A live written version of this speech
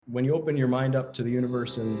when you open your mind up to the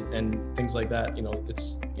universe and things like that,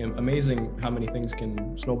 it's amazing how many things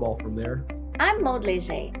can snowball from there. I'm Maud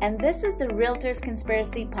Léger, and this is the Realtors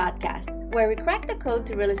Conspiracy Podcast, where we crack the code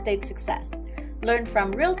to real estate success. Learn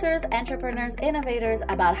from realtors, entrepreneurs, innovators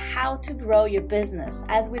about how to grow your business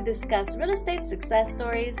as we discuss real estate success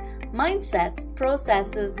stories, mindsets,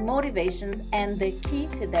 processes, motivations, and the key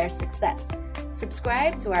to their success.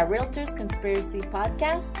 Subscribe to our Realtors Conspiracy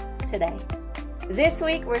Podcast today. This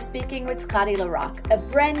week, we're speaking with Scotty LaRock, a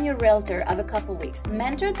brand new realtor of a couple weeks,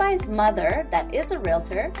 mentored by his mother that is a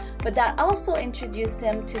realtor, but that also introduced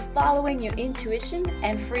him to following your intuition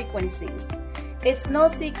and frequencies. It's no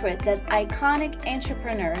secret that iconic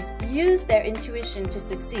entrepreneurs use their intuition to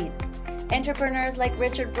succeed. Entrepreneurs like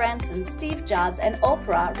Richard Branson, Steve Jobs, and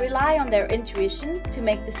Oprah rely on their intuition to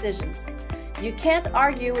make decisions. You can't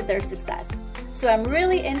argue with their success. So I'm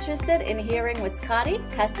really interested in hearing what Scotty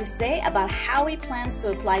has to say about how he plans to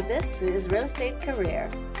apply this to his real estate career.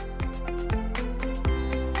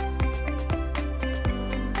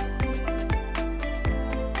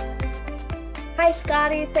 Hi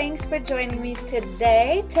Scotty, thanks for joining me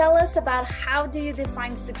today. Tell us about how do you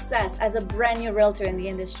define success as a brand new realtor in the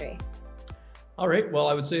industry? All right. Well,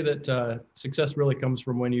 I would say that success really comes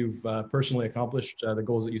from when you've personally accomplished the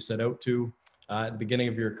goals that you set out to at the beginning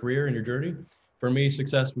of your career and your journey. For me,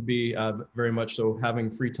 success would be very much so having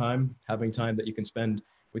free time, having time that you can spend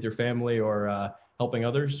with your family or helping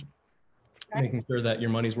others, making sure that your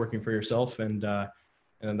money's working for yourself. And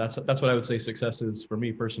that's what I would say success is for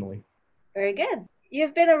me personally. Very good.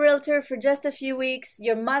 You've been a realtor for just a few weeks.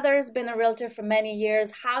 Your mother's been a realtor for many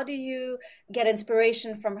years. How do you get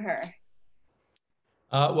inspiration from her?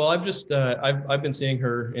 Well, I've been seeing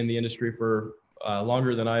her in the industry for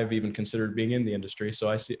longer than I've even considered being in the industry. So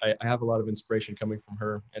I have a lot of inspiration coming from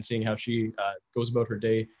her and seeing how she goes about her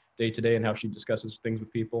day to day and how she discusses things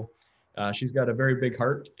with people. She's got a very big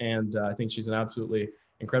heart, and I think she's an absolutely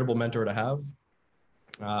incredible mentor to have.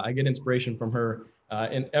 I get inspiration from her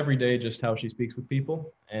in every day, just how she speaks with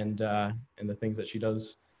people and the things that she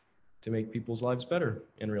does to make people's lives better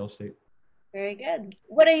in real estate. Very good.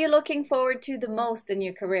 What are you looking forward to the most in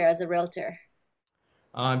your career as a realtor?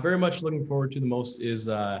 I'm very much looking forward to the most is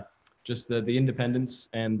just the independence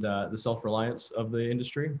and the self-reliance of the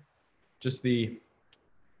industry. Just the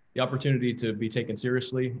opportunity to be taken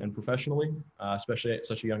seriously and professionally, especially at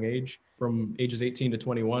such a young age. From ages 18 to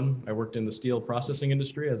 21, I worked in the steel processing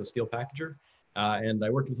industry as a steel packager. And I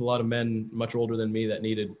worked with a lot of men much older than me that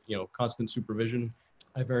needed, constant supervision.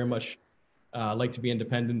 I very much like to be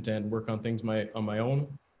independent and work on things on my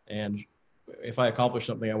own. And if I accomplish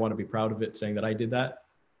something, I want to be proud of it, saying that I did that.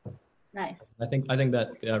 Nice. I think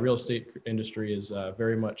that real estate industry is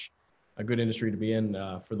very much a good industry to be in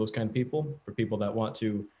for those kind of people, for people that want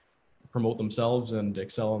to promote themselves and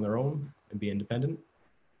excel on their own and be independent.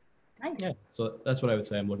 Nice. Yeah. So that's what I would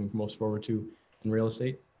say I'm looking most forward to in real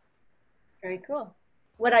estate. Very cool.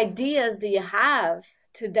 What ideas do you have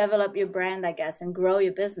to develop your brand, I guess, and grow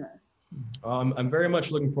your business? I'm very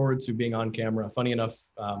much looking forward to being on camera. Funny enough,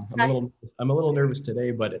 I'm a little nervous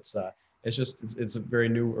today, but it's very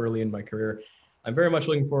new, early in my career. I'm very much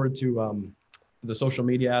looking forward to the social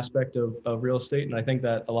media aspect of real estate, and I think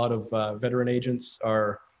that a lot of veteran agents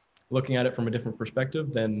are looking at it from a different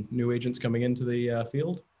perspective than new agents coming into the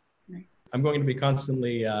field. Nice. I'm going to be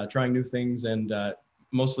constantly trying new things and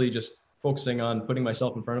mostly just focusing on putting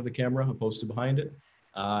myself in front of the camera opposed to behind it.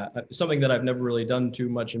 Something that I've never really done too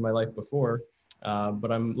much in my life before,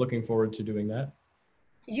 but I'm looking forward to doing that.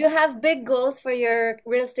 You have big goals for your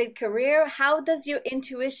real estate career. How does your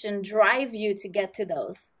intuition drive you to get to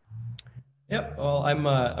those? Yep. Well, I'm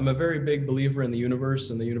a very big believer in the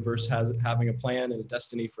universe, and the universe having a plan and a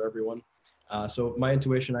destiny for everyone. So my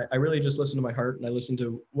intuition, I really just listen to my heart, and I listen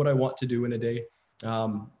to what I want to do in a day.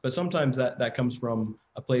 But sometimes that comes from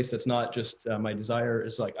a place that's not just my desire.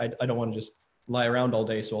 It's like, I don't want to just lie around all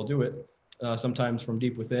day, so I'll do it. Sometimes from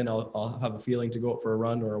deep within, I'll have a feeling to go out for a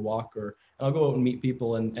run or a walk, or I'll go out and meet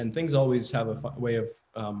people, and things always have a way of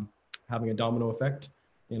having a domino effect.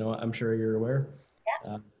 I'm sure you're aware.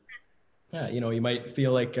 Yeah. You might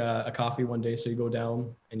feel like a coffee one day, so you go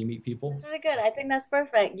down and you meet people. That's really good. I think that's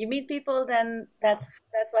perfect. You meet people, then that's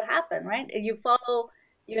what happened, right? You follow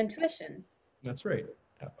your intuition. That's right.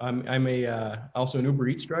 I'm also an Uber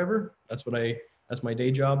Eats driver. That's my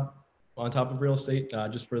day job on top of real estate,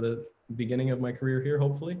 just for the beginning of my career here,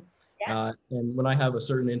 hopefully. Yeah. And when I have a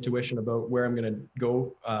certain intuition about where I'm going to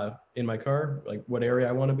go in my car, like what area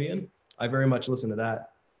I want to be in, I very much listen to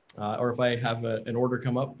that. Or if I have an order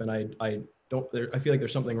come up and I feel like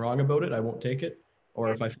there's something wrong about it, I won't take it. or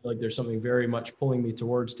if I feel like there's something very much pulling me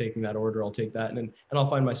towards taking that order, I'll take that. And I'll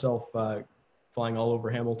find myself flying all over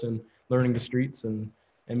Hamilton, learning the streets and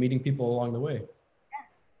meeting people along the way.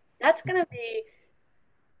 That's going to be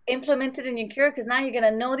implemented in your career because now you're going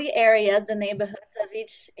to know the areas, the neighborhoods of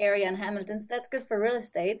each area in Hamilton. So that's good for real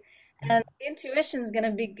estate. And intuition is going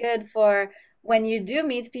to be good for when you do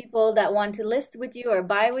meet people that want to list with you or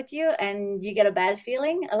buy with you and you get a bad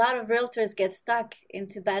feeling. A lot of realtors get stuck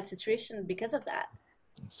into bad situations because of that.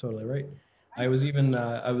 That's totally right. I was even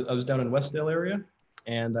I was down in Westdale area,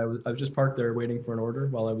 and I was just parked there waiting for an order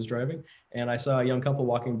while I was driving, and I saw a young couple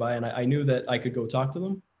walking by, and I knew that I could go talk to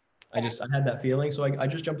them. I had that feeling, so I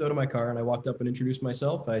just jumped out of my car and I walked up and introduced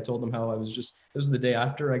myself. I told them how I was just, this was the day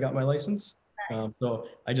after I got my license, so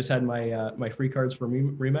I just had my free cards for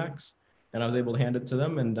Remax, and I was able to hand it to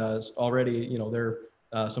them, and already, you know, they're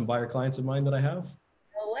some buyer clients of mine that I have.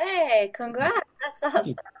 No way! Congrats! That's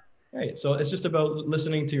awesome. Right. So it's just about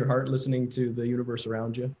listening to your heart, listening to the universe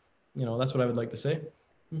around you. You know, that's what I would like to say.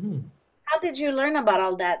 Mm-hmm. How did you learn about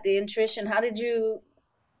all that, the intuition? How did you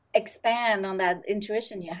expand on that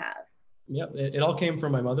intuition you have? Yep. It all came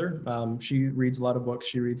from my mother. She reads a lot of books.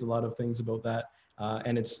 She reads a lot of things about that.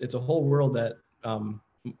 And it's a whole world that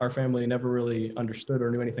our family never really understood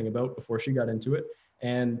or knew anything about before she got into it.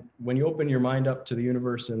 And when you open your mind up to the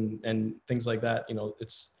universe and things like that, you know,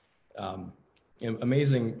 it's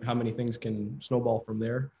amazing how many things can snowball from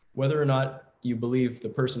there. Whether or not you believe the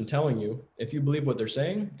person telling you, if you believe what they're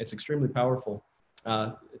saying, it's extremely powerful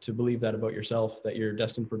to believe that about yourself, that you're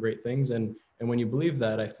destined for great things. And when you believe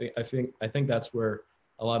that, I think that's where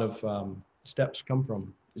a lot of steps come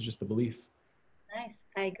from. Is just the belief. Nice.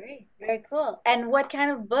 I agree. Very cool. And what kind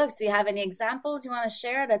of books? Do you have any examples you want to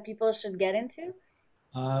share that people should get into?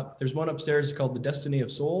 There's one upstairs called The Destiny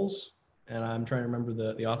of Souls, and I'm trying to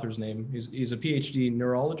remember the author's name. He's a PhD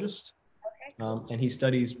neurologist, and he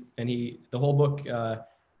studies, and the whole book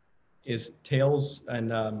is tales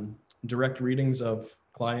and direct readings of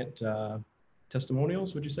client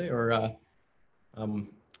testimonials, would you say, or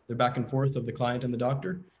the back and forth of the client and the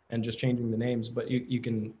doctor, and just changing the names. But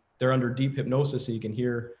they're under deep hypnosis, so you can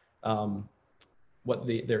hear what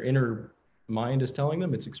their inner mind is telling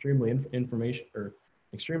them. It's extremely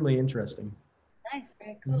extremely interesting. Nice,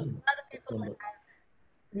 very cool. A lot of people have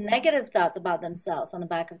negative thoughts about themselves on the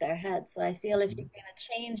back of their head. So I feel if you can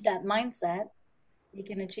change that mindset, you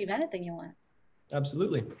can achieve anything you want.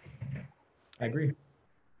 Absolutely. I agree.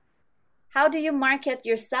 How do you market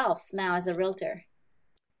yourself now as a realtor?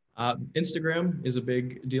 Instagram is a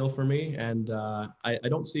big deal for me, and I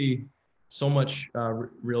don't see so much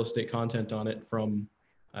real estate content on it from,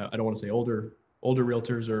 I don't want to say older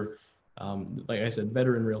realtors or like I said,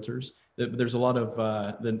 veteran realtors. There's a lot of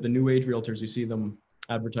the new age realtors. You see them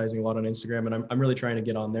advertising a lot on Instagram, and I'm really trying to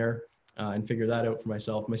get on there and figure that out for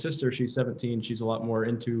myself. My sister, she's 17. She's a lot more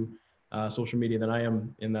into social media than I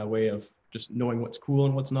am in that way of just knowing what's cool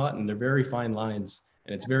and what's not. And they're very fine lines.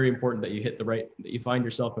 And it's very important that you find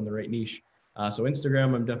yourself in the right niche. So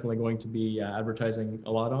Instagram, I'm definitely going to be advertising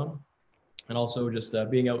a lot on. And also just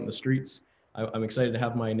being out in the streets. I'm excited to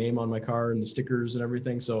have my name on my car and the stickers and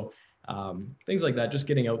everything. So things like that, just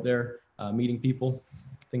getting out there, meeting people,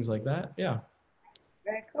 things like that. Yeah.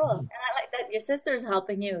 Very cool. And I like that your sister's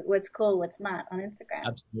helping you. What's cool, what's not on Instagram.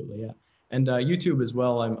 Absolutely, yeah. And YouTube as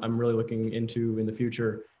well. I'm really looking into in the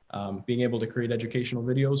future being able to create educational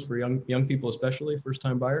videos for young people, especially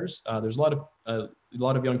first-time buyers. There's a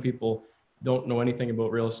lot of young people don't know anything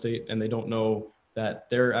about real estate, and they don't know that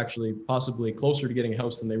they're actually possibly closer to getting a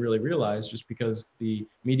house than they really realize, just because the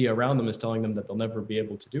media around them is telling them that they'll never be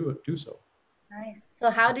able to do so. Nice. So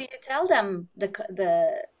how do you tell them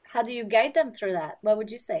how do you guide them through that? What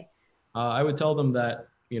would you say? I would tell them that,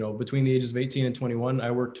 between the ages of 18 and 21,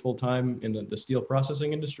 I worked full time in the steel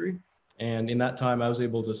processing industry. And in that time, I was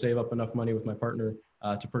able to save up enough money with my partner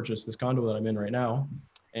to purchase this condo that I'm in right now.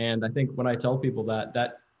 And I think when I tell people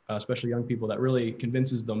that especially young people, that really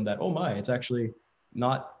convinces them that, oh my, it's actually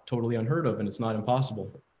not totally unheard of and it's not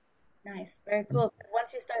impossible. Nice. Very cool. Because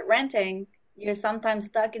once you start renting, you're sometimes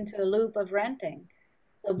stuck into a loop of renting.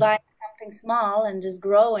 So buying something small and just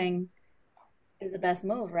growing is the best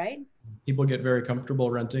move, right? People get very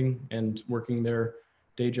comfortable renting and working their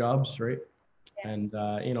day jobs, right? Yeah. And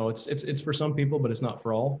it's for some people, but it's not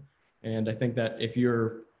for all. And I think that if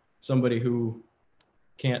you're somebody who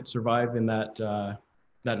can't survive in that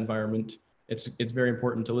environment, it's very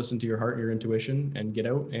important to listen to your heart and your intuition and get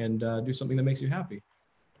out and do something that makes you happy,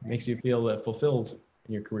 makes you feel fulfilled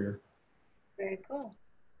in your career. Very cool.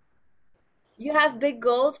 You have big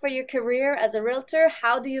goals for your career as a realtor.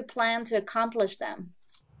 How do you plan to accomplish them?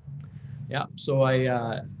 Yeah, so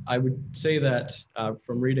I would say that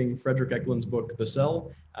from reading Frederick Eklund's book, The Sell,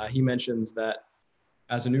 he mentions that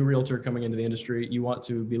as a new realtor coming into the industry, you want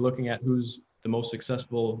to be looking at who's the most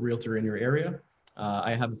successful realtor in your area.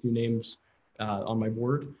 I have a few names on my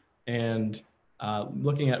board, and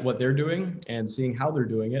looking at what they're doing and seeing how they're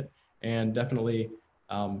doing it, and definitely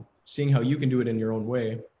seeing how you can do it in your own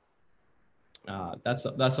way. That's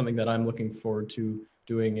something that I'm looking forward to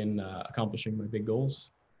doing in accomplishing my big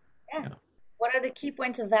goals. Yeah. What are the key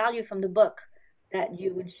points of value from the book that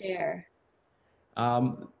you would share?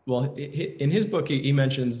 Well, in his book, he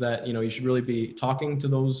mentions that, you should really be talking to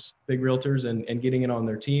those big realtors and getting in on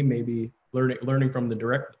their team, maybe learning from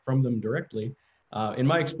them directly. In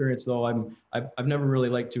my experience, though, I've never really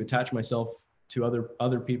liked to attach myself to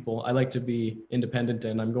other people. I like to be independent,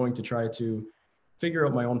 and I'm going to try to figure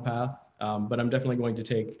out my own path. But I'm definitely going to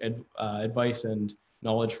take advice and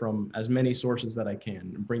knowledge from as many sources that I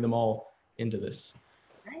can and bring them all into this.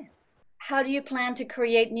 Nice. How do you plan to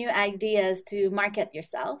create new ideas to market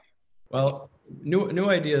yourself? Well, new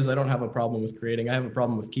ideas, I don't have a problem with creating. I have a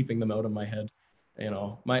problem with keeping them out of my head.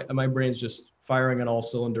 My brain's just firing on all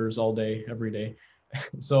cylinders all day, every day.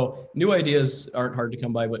 So new ideas aren't hard to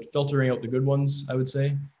come by, but filtering out the good ones, I would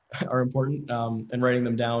say, are important, and writing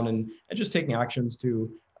them down and just taking actions to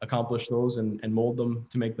accomplish those and mold them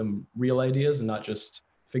to make them real ideas and not just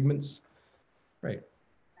figments. Right.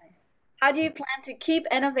 Nice. How do you plan to keep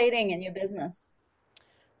innovating in your business?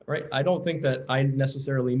 Right. I don't think that I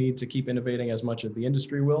necessarily need to keep innovating as much as the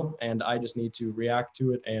industry will, and I just need to react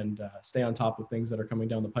to it and stay on top of things that are coming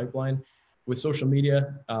down the pipeline. With social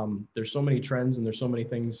media, there's so many trends and there's so many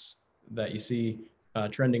things that you see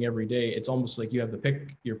trending every day. It's almost like you have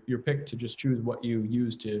your pick to just choose what you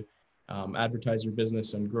use to advertise your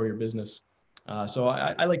business and grow your business. So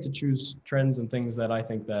I like to choose trends and things that I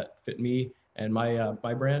think that fit me and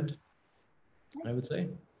my brand, I would say.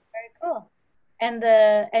 Very cool.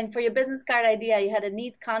 And for your business card idea, you had a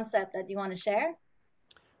neat concept that you want to share?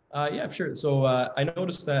 Yeah, sure. So I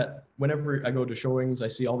noticed that whenever I go to showings, I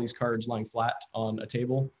see all these cards lying flat on a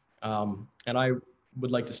table, and I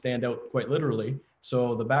would like to stand out quite literally.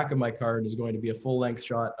 So the back of my card is going to be a full-length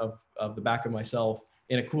shot of the back of myself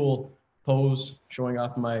in a cool pose, showing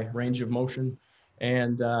off my range of motion,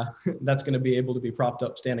 and that's going to be able to be propped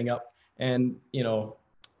up, standing up, and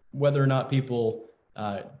whether or not people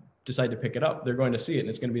decide to pick it up, they're going to see it, and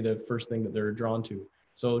it's going to be the first thing that they're drawn to.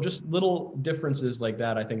 So just little differences like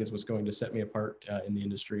that, I think, is what's going to set me apart in the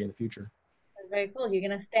industry in the future. That's very cool. You're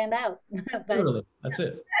going to stand out. Literally, that's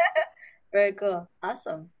it. Very cool.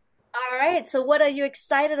 Awesome. All right. So what are you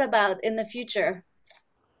excited about in the future?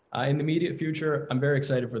 In the immediate future, I'm very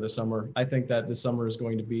excited for the summer. I think that this summer is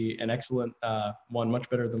going to be an excellent one, much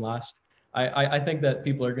better than last. I think that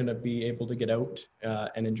people are going to be able to get out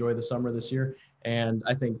and enjoy the summer this year. And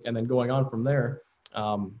then going on from there,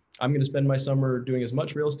 I'm going to spend my summer doing as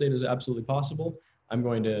much real estate as absolutely possible. I'm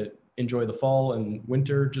going to enjoy the fall and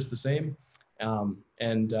winter just the same.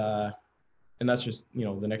 And that's just,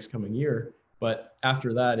 the next coming year. But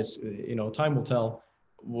after that, it's, time will tell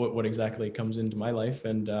what exactly comes into my life.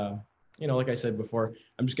 And, like I said before,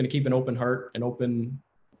 I'm just going to keep an open heart and open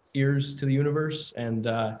ears to the universe and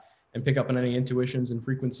pick up on any intuitions and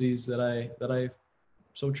frequencies that I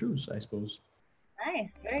so choose, I suppose.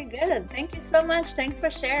 Nice. Very good. Thank you so much. Thanks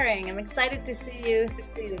for sharing. I'm excited to see you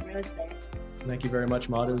succeed in real estate. Thank you very much,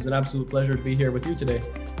 Maud. It was an absolute pleasure to be here with you today.